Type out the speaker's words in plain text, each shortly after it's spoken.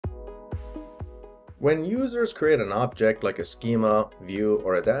When users create an object like a schema, view,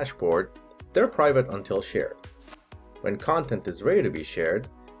 or a dashboard, they're private until shared. When content is ready to be shared,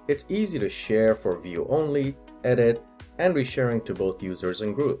 it's easy to share for view only, edit, and resharing to both users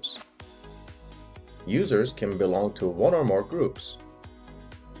and groups. Users can belong to one or more groups,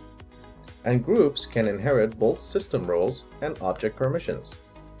 and groups can inherit both system roles and object permissions.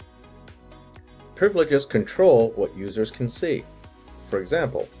 Privileges control what users can see. For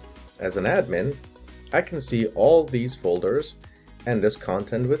example, as an admin, I can see all these folders and this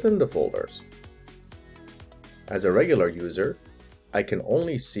content within the folders. As a regular user, I can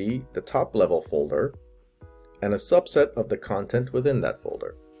only see the top level folder and a subset of the content within that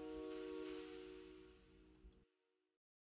folder.